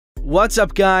What's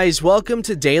up, guys? Welcome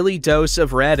to Daily Dose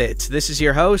of Reddit. This is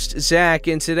your host, Zach,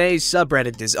 and today's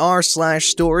subreddit is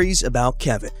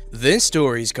r/StoriesAboutKevin. This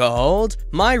story's called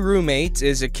My Roommate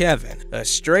is a Kevin, a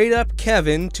straight-up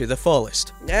Kevin to the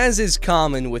fullest. As is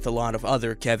common with a lot of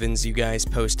other Kevins you guys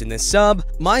post in this sub,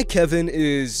 my Kevin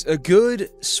is a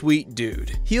good, sweet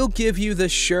dude. He'll give you the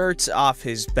shirt off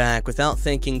his back without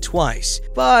thinking twice.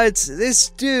 But this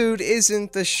dude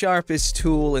isn't the sharpest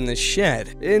tool in the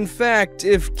shed. In fact,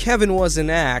 if Kevin was an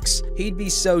axe, he'd be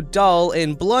so dull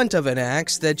and blunt of an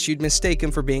axe that you'd mistake him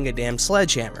for being a damn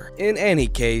sledgehammer. In any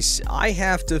case, I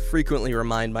have to frequently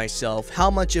remind myself how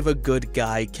much of a good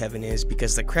guy Kevin is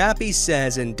because the crap he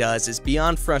says and does is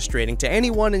beyond frustrating to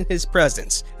anyone in his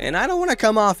presence, and I don't want to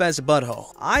come off as a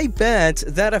butthole. I bet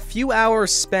that a few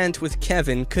hours spent with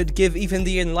Kevin could give even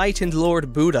the enlightened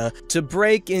Lord Buddha to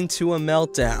break into a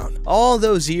meltdown. All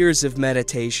those years of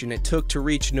meditation it took to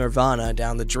reach nirvana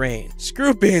down the drain.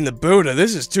 Screw being the Buddha,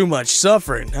 this is too much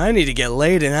suffering. I need to get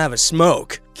laid and have a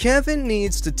smoke. Kevin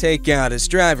needs to take out his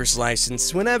driver's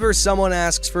license whenever someone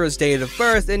asks for his date of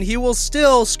birth, and he will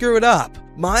still screw it up.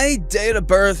 My date of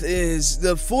birth is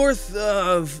the 4th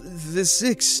of the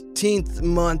 16th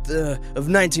month of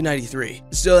 1993.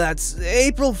 So that's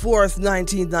April 4th,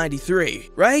 1993,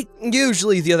 right?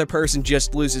 Usually the other person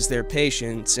just loses their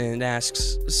patience and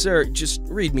asks, "Sir, just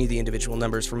read me the individual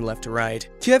numbers from left to right."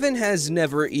 Kevin has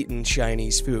never eaten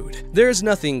Chinese food. There's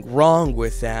nothing wrong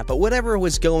with that, but whatever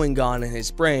was going on in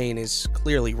his brain is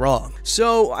clearly wrong.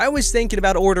 So I was thinking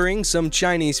about ordering some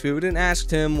Chinese food and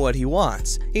asked him what he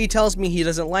wants. He tells me he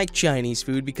doesn't like Chinese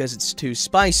food because it's too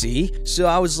spicy, so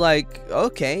I was like,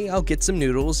 okay, I'll get some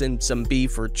noodles and some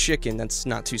beef or chicken that's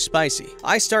not too spicy.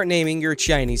 I start naming your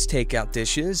Chinese takeout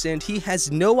dishes, and he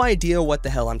has no idea what the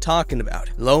hell I'm talking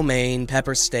about. Lo mein,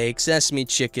 pepper steak, sesame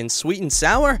chicken, sweet and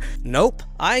sour? Nope.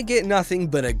 I get nothing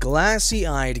but a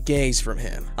glassy-eyed gaze from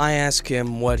him. I ask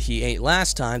him what he ate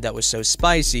last time that was so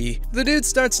spicy. The dude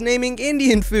starts naming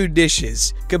Indian food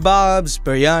dishes, kebabs,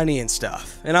 biryani, and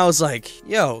stuff. And I was like,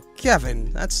 yo,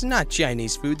 Kevin, that's not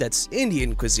Chinese food, that's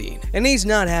Indian cuisine. And he's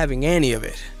not having any of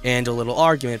it. And a little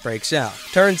argument breaks out.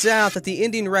 Turns out that the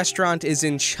Indian restaurant is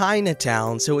in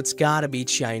Chinatown, so it's gotta be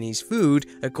Chinese food,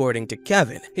 according to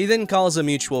Kevin. He then calls a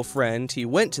mutual friend he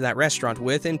went to that restaurant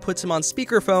with and puts him on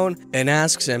speakerphone and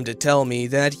asks him to tell me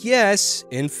that yes,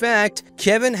 in fact,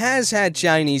 Kevin has had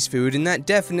Chinese food and that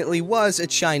definitely was a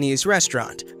Chinese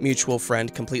restaurant. Mutual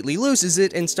friend completely loses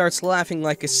it and starts laughing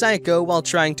like a psycho while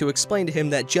trying to explain to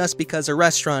him that just because a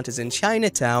restaurant is in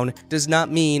Chinatown does not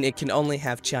mean it can only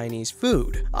have Chinese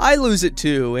food. I lose it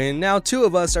too, and now two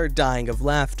of us are dying of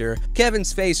laughter.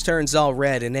 Kevin's face turns all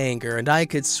red in anger, and I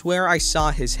could swear I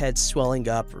saw his head swelling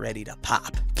up, ready to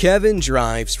pop. Kevin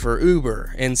drives for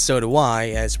Uber, and so do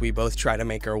I, as we both try to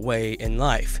make our way in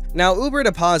life. Now, Uber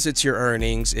deposits your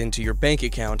earnings into your bank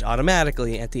account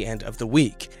automatically at the end of the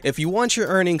week. If you want your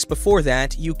earnings before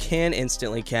that, you can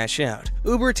instantly cash out.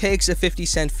 Uber takes a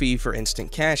 50-cent fee for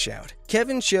instant cash out.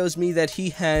 Kevin shows me that he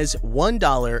has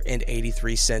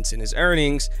 $1.83 in his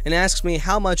earnings and asks me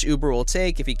how much Uber will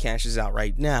take if he cashes out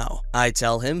right now. I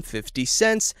tell him 50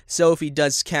 cents, so if he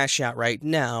does cash out right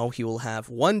now, he will have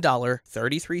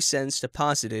 $1.33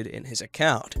 deposited in his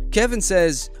account. Kevin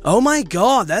says, "Oh my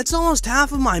god, that's almost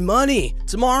half of my money.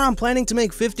 Tomorrow I'm planning to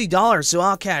make $50, so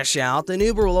I'll cash out, then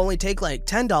Uber will only take like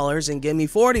 $10 and give me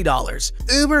 $40.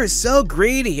 Uber is so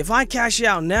greedy. If I cash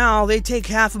out now, they take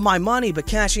half of my money, but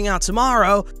cashing out tomorrow,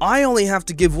 I only have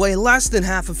to give way less than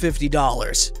half of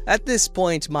 $50. At this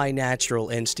point, my natural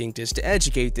instinct is to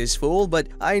educate this fool, but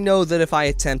I know that if I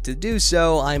attempt to do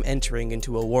so, I'm entering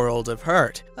into a world of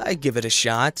hurt. I give it a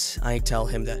shot. I tell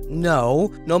him that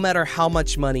no matter how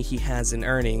much money he has in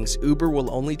earnings, Uber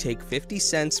will only take 50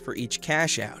 cents for each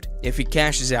cash out. If he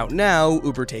cashes out now,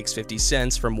 Uber takes 50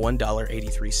 cents from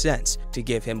 $1.83 to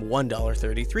give him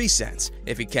 $1.33.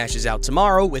 If he cashes out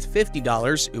tomorrow with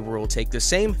 $50, Uber will take the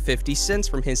same 50 cents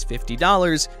from his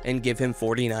 $50 and give him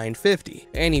 $49.50.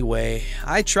 Anyway,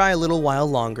 I try a little while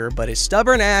longer, but his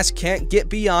stubborn ass can't get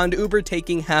beyond Uber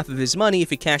taking half of his money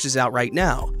if he cashes out right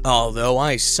now. Although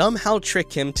I somehow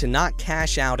trick him to not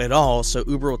cash out at all, so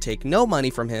Uber will take no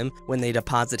money from him when they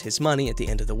deposit his money at the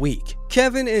end of the week.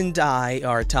 Kevin and I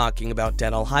are talking about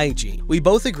dental hygiene. We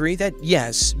both agree that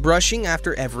yes, brushing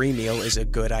after every meal is a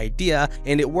good idea,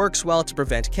 and it works well to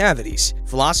prevent cavities.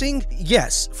 Flossing?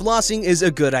 Yes, flossing is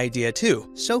a good idea too.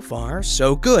 So far,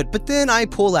 so good. But then I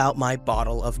pull out my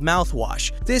bottle of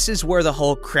mouthwash. This is where the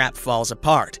whole crap falls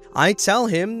apart. I tell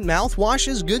him mouthwash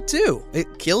is good too.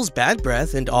 It kills bad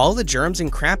breath and all the germs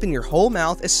and crap in your whole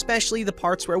mouth, especially the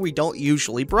parts where we don't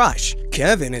usually brush.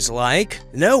 Kevin is like,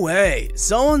 no way,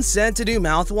 someone said to do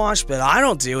mouthwash, but I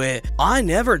don't do it. I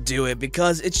never do it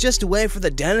because it's just a way for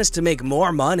the dentist to make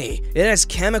more money. It has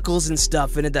chemicals and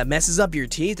stuff in it that messes up your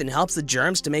teeth and helps the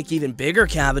germs to make even bigger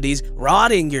cavities,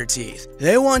 rotting your teeth.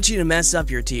 They want you to mess up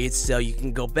your teeth so you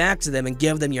can go back to them and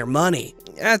give them your money.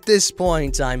 At this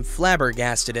point, I'm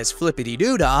flabbergasted as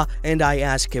flippity-doo-dah, and I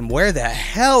ask him where the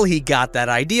hell he got that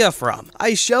idea from.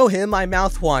 I show him my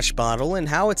mouthwash bottle and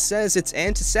how it says it's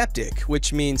antiseptic,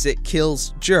 which means it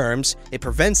kills germs, it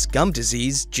prevents gum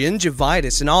disease,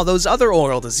 gingivitis, and all those other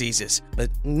oral diseases. But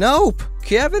nope,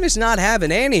 Kevin is not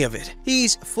having any of it.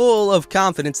 He's full of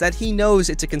confidence that he knows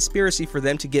it's a conspiracy for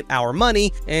them to get our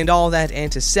money, and all that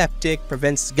antiseptic,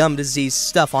 prevents gum disease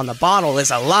stuff on the bottle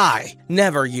is a lie.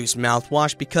 Never use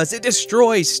mouthwash because it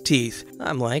destroys teeth.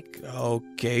 I'm like,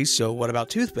 okay, so what about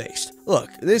toothpaste? Look,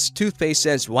 this toothpaste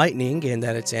says whitening and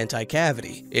that it's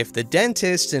anti-cavity. If the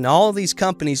dentists and all these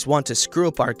companies want to screw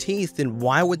up our teeth, then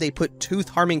why would they put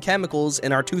tooth-harming chemicals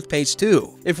in our toothpaste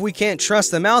too? If we can't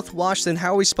trust the mouthwash, then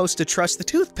how are we supposed to trust the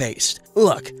toothpaste?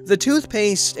 Look, the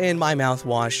toothpaste and my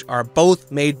mouthwash are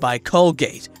both made by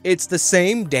Colgate. It's the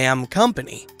same damn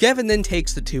company. Kevin then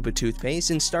takes the tube of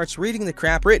toothpaste and starts reading the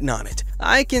crap written on it.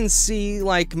 I can see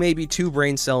like maybe 2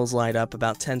 brain cells light up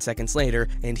about 10 seconds later,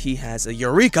 and he has a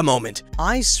eureka moment.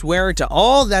 I swear to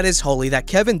all that is holy that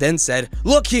Kevin then said,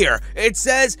 look here, it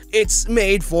says it's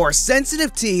made for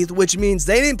sensitive teeth, which means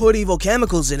they didn't put evil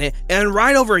chemicals in it, and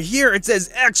right over here it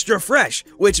says extra fresh,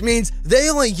 which means they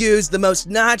only used the most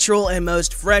natural and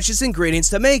most freshest ingredients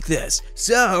to make this.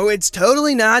 So it's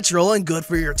totally natural and good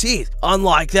for your teeth,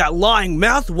 unlike that lying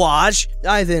mouthwash.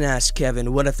 I then ask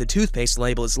Kevin what if the toothpaste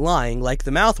label is lying like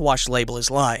the mouthwash label is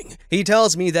lying. He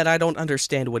tells me that I don't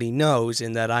understand what he knows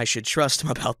and that I should trust him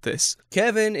about this.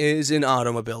 Kevin is an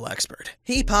automobile expert.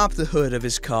 He popped the hood of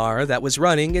his car that was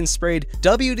running and sprayed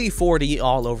WD-40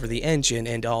 all over the engine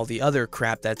and all the other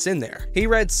crap that's in there. He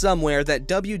read somewhere that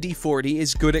WD-40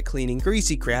 is good at cleaning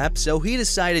greasy crap, so he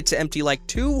decided to empty like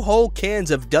 2 whole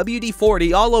cans of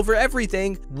WD-40 all over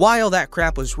everything while that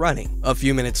crap was running. A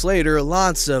few minutes later,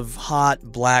 lots of hot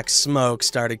black smoke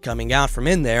started coming out from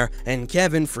in there, and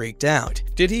Kevin freaked out.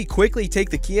 Did he quickly take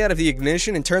the key out of the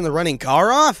ignition and turn the running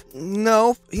car off?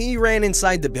 No, he ran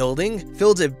inside the building,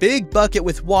 filled a big bucket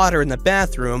with water in the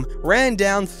bathroom, ran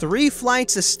down 3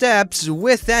 flights of steps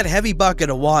with that heavy bucket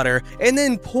of water, and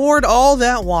then poured all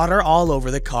that water all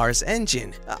over the car's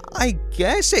engine. I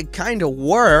guess it kinda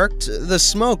worked. The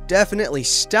smoke definitely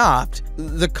stopped.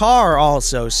 The car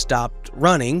also stopped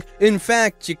running. In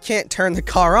fact, you can't turn the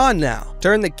car on now.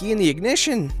 Turn the key in the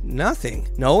ignition, nothing.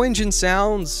 No engine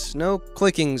sounds, no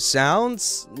clicking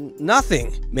sounds,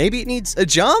 nothing. Maybe it needs a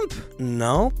jump?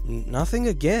 No, nothing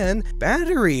again.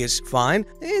 Battery is fine.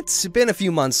 It's been a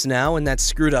few months now and that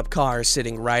screwed up car is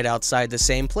sitting right outside the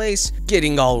same place,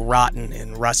 getting all rotten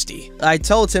and rusty. I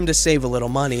told him to save a little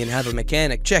money and have a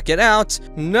mechanic check it out.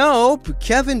 Nope,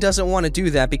 Kevin doesn't want to do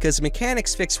that because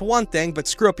mechanics fix one thing but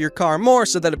screw up your car more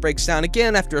so that it breaks down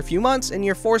again after a few months and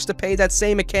you're forced to pay that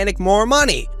same mechanic more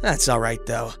money. That's alright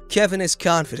though. Kevin is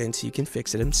confident he can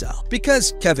fix it himself.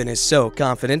 Because Kevin is so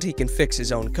confident he can fix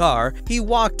his own car, he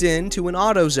walked into an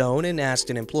AutoZone and asked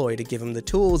an employee to give him the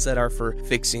tools that are for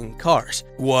fixing cars.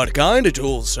 What kind of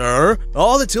tools, sir?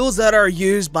 All the tools that are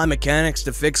used by mechanics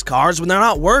to fix cars when they're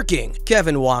not working.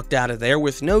 Kevin walked out of there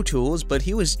with no tools, but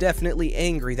he was definitely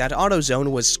angry that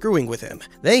AutoZone was screwing with him.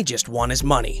 They just want his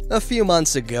money. A few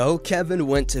months ago, Kevin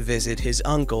went to visit his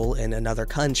uncle in another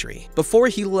country. Before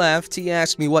he left, he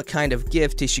asked me what kind of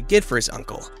gift he should get for his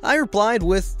uncle. I replied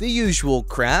with the usual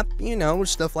crap, you know,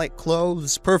 stuff like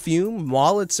clothes, perfume,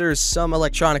 wallets, or some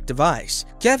electronic device.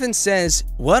 Kevin says,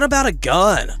 what about a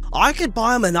gun? I could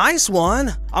buy him a nice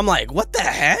one. I'm like, what the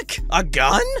heck? A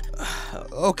gun?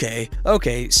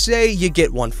 Okay, say you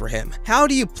get one for him. How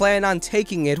do you plan on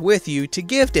taking it with you to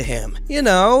give to him? You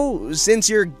know, since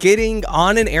you're getting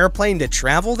on an airplane to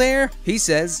travel there? He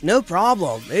says, no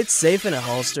problem, it's safe in a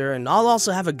holster and I'll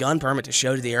also have a gun permit to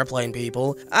show to the airplane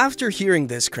people. After hearing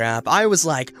this crap, I was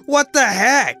like, what the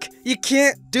heck? You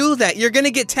can't do that. You're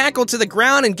gonna get tackled to the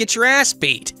ground and get your ass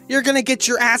beat. You're gonna get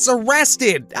your ass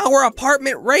arrested, our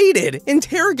apartment raided,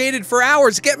 interrogated for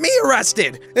hours, get me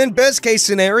arrested. In best case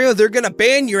scenario, they're gonna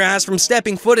ban your ass from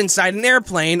stepping foot inside an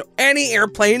airplane, any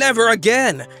airplane ever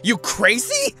again. You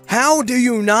crazy? How do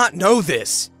you not know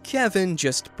this? Kevin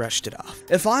just brushed it off.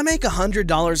 If I make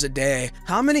 $100 a day,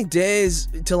 how many days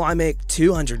till I make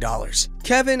 $200?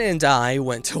 Kevin and I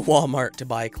went to Walmart to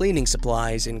buy cleaning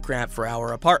supplies and crap for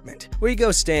our apartment. We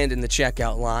go stand in the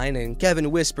checkout line and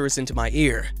Kevin whispers into my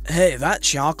ear, "Hey, that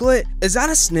chocolate? Is that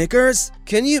a Snickers?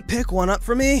 Can you pick one up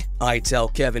for me?" I tell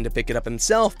Kevin to pick it up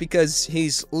himself because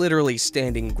he's literally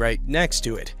standing right next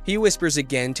to it. He whispers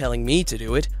again, telling me to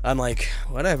do it. I'm like,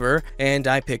 whatever, and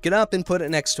I pick it up and put it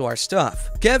next to our stuff.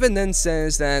 Kevin then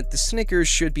says that the Snickers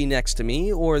should be next to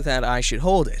me or that I should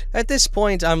hold it. At this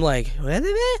point, I'm like,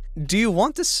 do you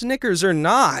want the Snickers or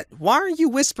not? Why are you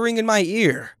whispering in my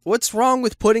ear? What's wrong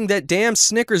with putting that damn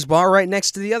Snickers bar right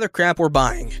next to the other crap we're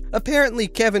buying? Apparently,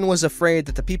 Kevin was afraid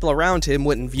that the people around him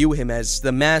wouldn't view him as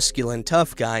the masculine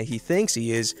tough guy he thinks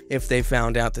he is if they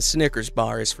found out the Snickers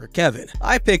bar is for Kevin.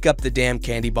 I pick up the damn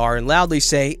candy bar and loudly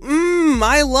say,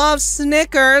 I love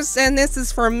Snickers and this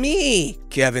is for me.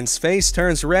 Kevin's face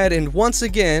turns red and once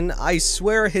again, I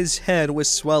swear his head was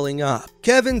swelling up.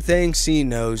 Kevin thinks he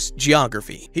knows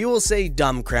geography. He will say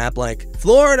dumb crap like,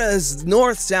 Florida is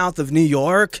north-south of New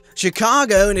York,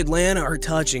 Chicago and Atlanta are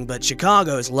touching, but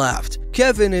Chicago is left.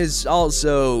 Kevin is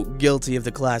also guilty of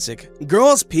the classic,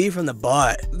 girls pee from the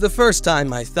butt. The first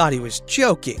time I thought he was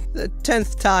joking. The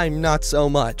 10th time, not so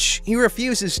much. He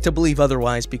refuses to believe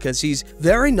otherwise because he's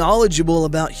very knowledgeable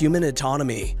about human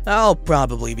autonomy. I'll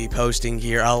probably be posting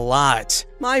here a lot.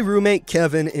 My roommate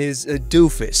Kevin is a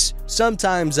doofus.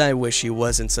 Sometimes I wish he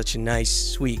wasn't such a nice,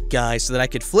 sweet guy so that I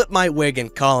could flip my wig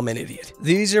and call him an idiot.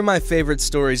 These are my favorite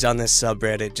stories on this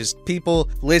subreddit, just people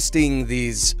listing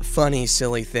these funny,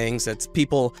 silly things that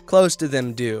people close to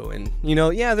them do. And, you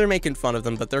know, yeah, they're making fun of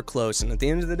them, but they're close, and at the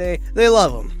end of the day, they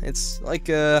love them. It's like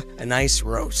a nice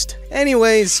roast.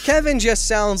 Anyways, Kevin just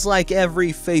sounds like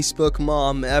every Facebook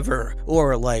mom ever,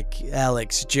 or like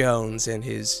Alex Jones and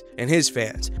his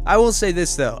fans. I will say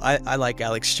this though, I like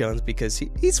Alex Jones because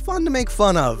he's fun to make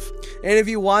fun of. And if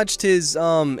you watched his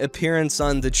appearance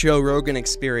on the Joe Rogan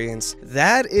Experience,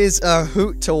 that is a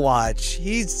hoot to watch.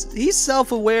 He's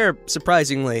self-aware,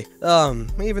 surprisingly.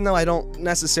 Even though I don't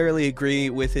necessarily agree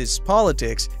with his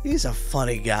politics, he's a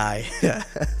funny guy.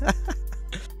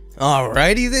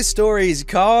 Alrighty, this story is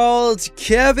called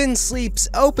Kevin Sleeps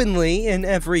Openly in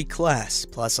Every Class,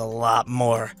 plus a lot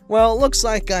more. Well, looks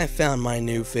like I found my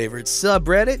new favorite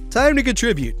subreddit. Time to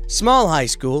contribute. Small high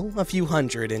school, a few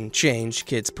hundred and change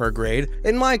kids per grade.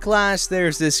 In my class,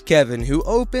 there's this Kevin who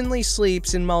openly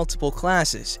sleeps in multiple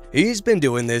classes. He's been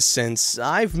doing this since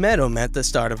I've met him at the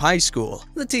start of high school.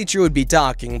 The teacher would be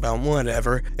talking about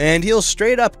whatever, and he'll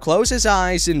straight up close his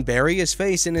eyes and bury his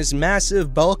face in his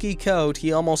massive, bulky coat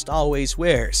he almost always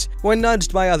wears. When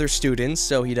nudged by other students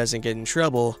so he doesn't get in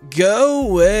trouble, go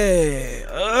away.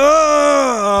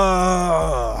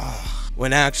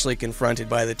 When actually confronted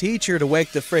by the teacher to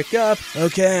wake the frick up,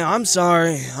 okay, I'm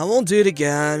sorry, I won't do it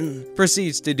again,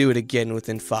 proceeds to do it again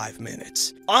within 5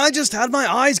 minutes. I just had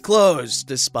my eyes closed,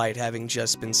 despite having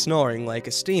just been snoring like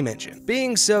a steam engine.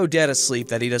 Being so dead asleep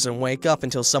that he doesn't wake up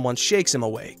until someone shakes him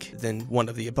awake, then one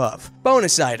of the above.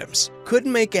 Bonus items.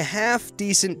 Couldn't make a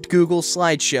half-decent Google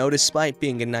slideshow despite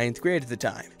being in 9th grade at the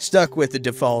time. Stuck with the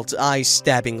default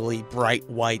eye-stabbingly bright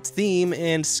white theme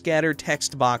and scattered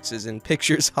text boxes and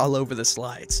pictures all over the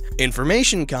slides.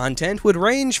 Information content would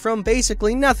range from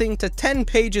basically nothing to 10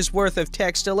 pages worth of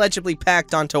text allegedly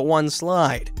packed onto one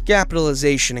slide.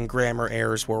 Capitalization and grammar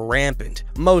errors were rampant.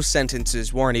 Most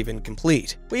sentences weren't even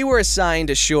complete. We were assigned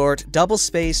a short,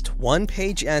 double-spaced,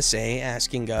 one-page essay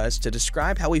asking us to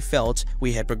describe how we felt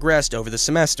we had progressed over the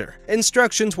semester.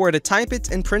 Instructions were to type it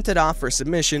and print it off for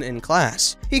submission in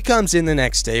class. He comes in the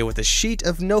next day with a sheet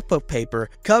of notebook paper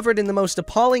covered in the most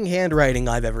appalling handwriting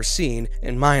I've ever seen,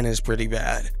 and mine is pretty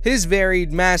bad. His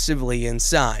varied massively in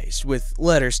size, with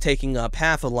letters taking up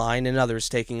half a line and others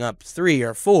taking up 3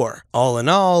 or 4. All in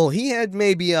all, he had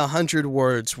maybe 100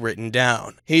 words written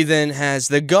down. He then has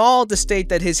the gall to state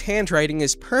that his handwriting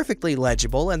is perfectly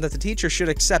legible and that the teacher should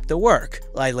accept the work.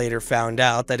 I later found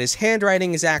out that his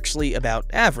handwriting is actually about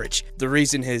average. The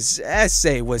reason his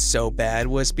essay was so bad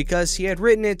was because he had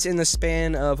written it in the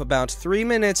span of about 3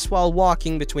 minutes while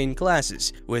walking between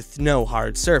classes, with no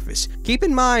hard surface. Keep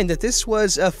in mind that this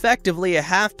was effectively a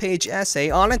half-page essay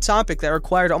on a topic that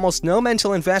required almost no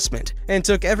mental investment, and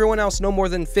took everyone else no more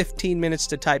than 15 minutes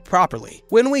to type properly.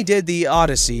 When we did the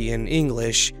Odyssey in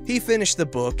English, he finished the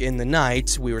book in the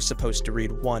night we were supposed to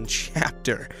read 1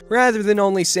 chapter. Rather than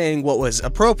only saying what was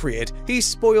appropriate, he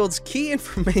spoiled key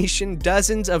information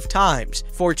dozens of times.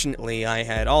 Fortunately, I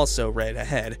had also read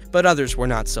ahead, but others were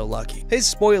not so lucky. His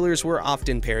spoilers were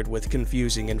often paired with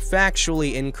confusing and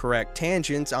factually incorrect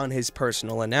tangents on his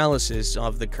personal analysis analysis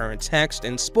of the current text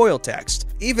and spoil text.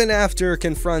 Even after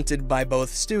confronted by both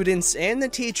students and the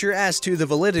teacher as to the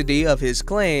validity of his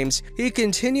claims, he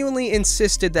continually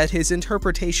insisted that his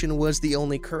interpretation was the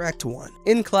only correct one.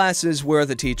 In classes where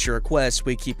the teacher requests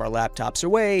we keep our laptops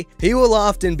away, he will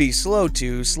often be slow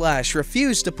to /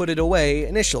 refuse to put it away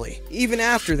initially. Even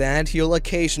after that, he'll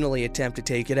occasionally attempt to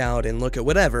take it out and look at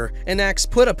whatever, and acts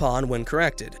put upon when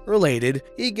corrected. Related,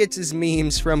 he gets his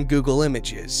memes from Google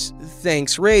Images.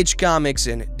 Thanks Rage Comics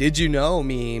and Did You Know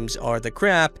memes are the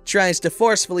crap, tries to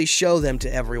forcefully show them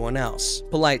to everyone else.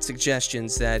 Polite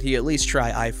suggestions that he at least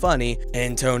try iFunny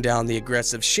and tone down the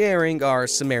aggressive sharing are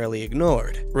summarily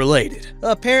ignored. Related,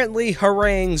 apparently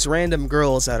harangues random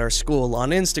girls at our school on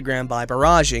Instagram by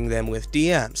barraging them with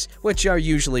DMs, which are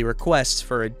usually requests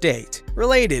for a date.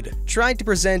 Related, tried to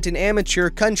present an amateur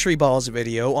country balls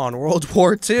video on World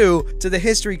War II to the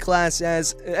history class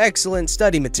as excellent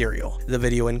study material. The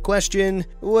video in question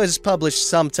was published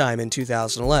sometime in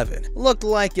 2011. Looked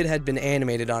like it had been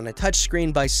animated on a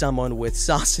touchscreen by someone with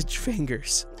sausage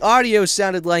fingers. Audio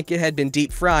sounded like it had been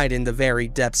deep fried in the very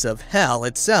depths of hell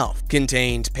itself.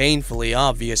 Contained painfully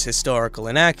obvious historical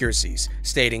inaccuracies,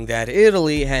 stating that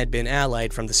Italy had been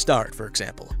allied from the start, for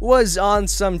example. Was on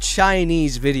some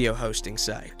Chinese video hosting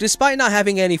site. Despite not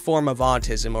having any form of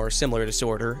autism or similar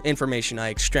disorder, information I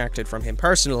extracted from him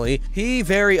personally, he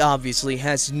very obviously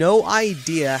has no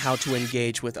idea how to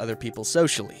engage with other people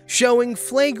socially, showing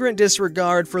flagrant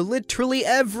disregard for literally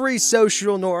every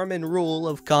social norm and rule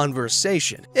of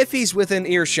conversation. If he's within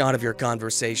earshot of your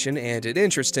conversation and it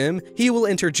interests him, he will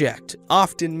interject,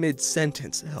 often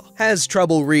mid-sentence. Has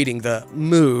trouble reading the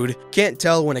mood, can't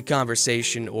tell when a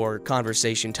conversation or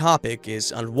conversation topic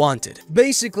is unwanted.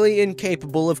 Basically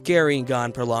incapable of carrying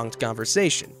on prolonged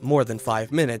conversation, more than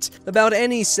 5 minutes, about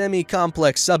any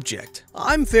semi-complex subject.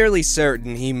 I'm fairly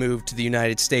certain he moved to the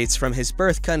United States from his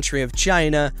birth country of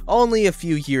China only a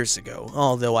few years ago,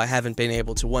 although I haven't been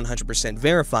able to 100%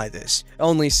 verify this.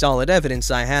 Only solid evidence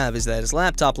I have is that his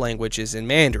laptop language is in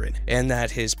Mandarin, and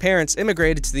that his parents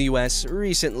immigrated to the US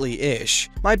recently-ish.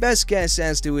 My best guess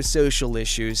as to his social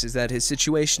issues is that his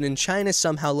situation in China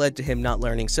somehow led to him not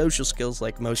learning social skills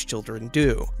like most children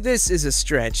do. This is a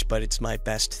stretch, but it's my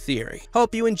best theory.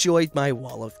 Hope you enjoyed my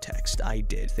wall of text. I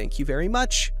did. Thank you very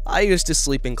much. I used to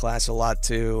sleep in class a lot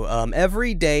too,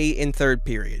 every day in third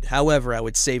period. However, I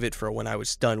would save it for when I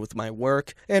was done with my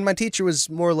work, and my teacher was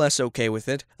more or less okay with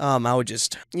it. I would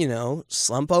just,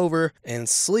 slump over and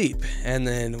sleep, and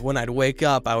then when I'd wake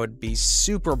up, I would be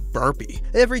super burpy.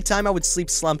 Every time I would sleep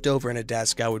slumped over in a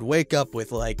desk, I would wake up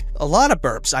with, like, a lot of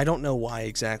burps. I don't know why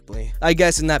exactly. I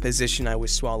guess in that position, I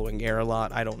was swallowing air a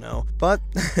lot. I don't know. But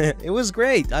it was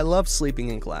great. I love sleeping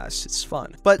in class. It's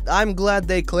fun. But I'm glad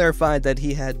they clarified that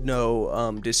he had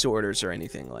no disorders or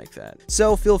anything like that.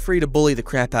 So feel free to bully the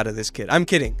crap out of this kid. I'm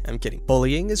kidding.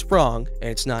 Bullying is wrong, and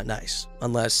it's not nice.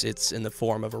 Unless it's in the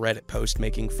form of a Reddit post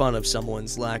making fun of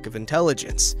someone's lack of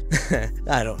intelligence.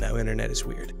 I don't know, internet is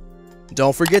weird.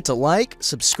 Don't forget to like,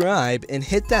 subscribe, and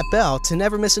hit that bell to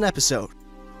never miss an episode.